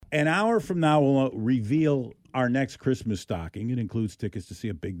An hour from now, we'll reveal our next Christmas stocking. It includes tickets to see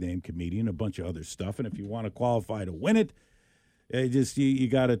a big-name comedian, a bunch of other stuff. And if you want to qualify to win it, you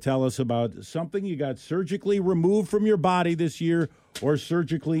got to tell us about something you got surgically removed from your body this year or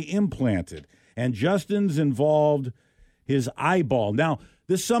surgically implanted. And Justin's involved his eyeball. Now,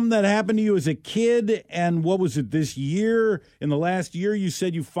 this is something that happened to you as a kid, and what was it, this year? In the last year, you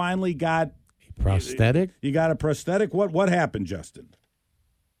said you finally got... A prosthetic? You got a prosthetic? What happened, Justin?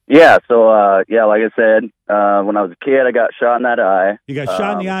 Yeah, so, like I said, when I was a kid, I got shot in that eye. You got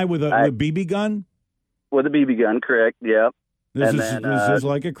shot in the eye with a BB gun? With a BB gun, correct, yep. This is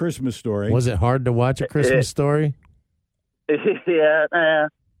like a Christmas story. Was it hard to watch A Christmas Story? Yeah,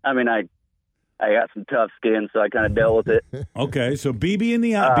 I mean, I got some tough skin, so I kind of dealt with it. Okay, so BB in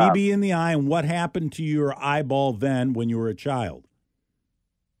the eye, and what happened to your eyeball then when you were a child?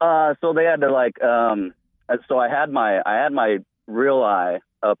 So they had to so I had my real eye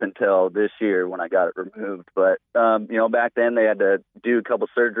up until this year when I got it removed. But back then they had to do a couple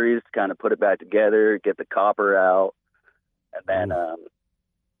surgeries to kind of put it back together, get the copper out, and then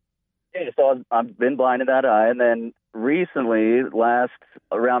so I've been blind in that eye, and then recently,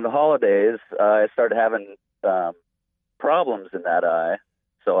 around the holidays, I started having problems in that eye.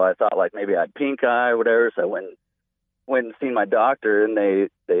 So I thought like maybe I had pink eye or whatever. So I went and seen my doctor, and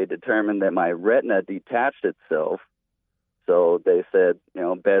they determined that my retina detached itself. So they said,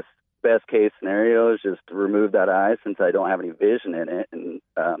 best case scenario is just to remove that eye since I don't have any vision in it, and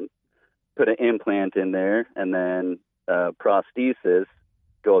put an implant in there, and then prosthesis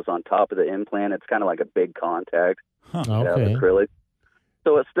goes on top of the implant. It's kind of like a big contact. Huh. Okay. Acrylic.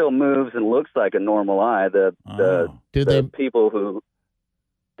 So it still moves and looks like a normal eye. The people who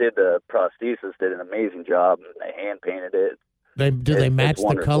did the prosthesis did an amazing job, and they hand painted it. Do they match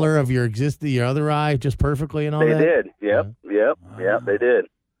the color of your other eye just perfectly and all that? They did. Yep, they did.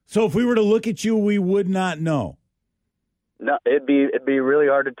 So if we were to look at you, we would not know. No, it'd be really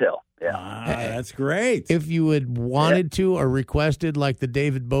hard to tell. Yeah, that's great. If you had wanted to or requested like the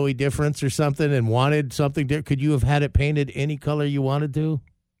David Bowie difference or something and wanted something, could you have had it painted any color you wanted to?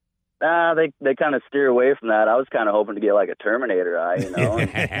 They kind of steer away from that. I was kind of hoping to get like a Terminator eye, and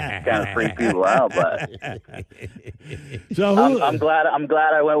kind of freak people out. But so I'm glad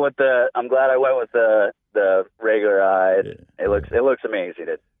I went with the regular eye. It looks amazing.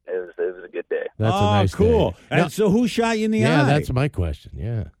 It was a good day. That's a nice cool. Day. And so who shot you in the eye? Yeah, that's my question.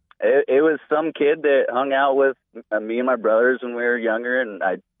 Yeah. It was some kid that hung out with me and my brothers when we were younger, and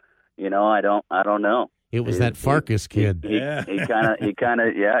I don't know. It was that Farkas kid. He kind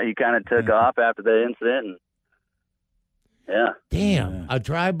of took off after the incident. And, Damn, a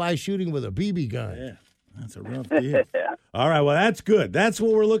drive-by shooting with a BB gun. Yeah, that's a rough deal. All right, well, that's good. That's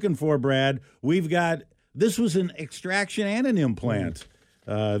what we're looking for, Brad. This was an extraction and an implant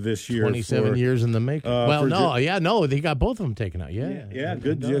this year. 27 years in the making. They got both of them taken out. Yeah.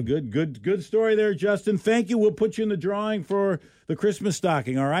 Good story there, Justin. Thank you. We'll put you in the drawing for the Christmas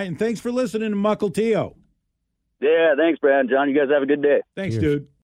stocking, all right? And thanks for listening to Mukilteo. Yeah, thanks, Brad and John. You guys have a good day. Thanks, dude.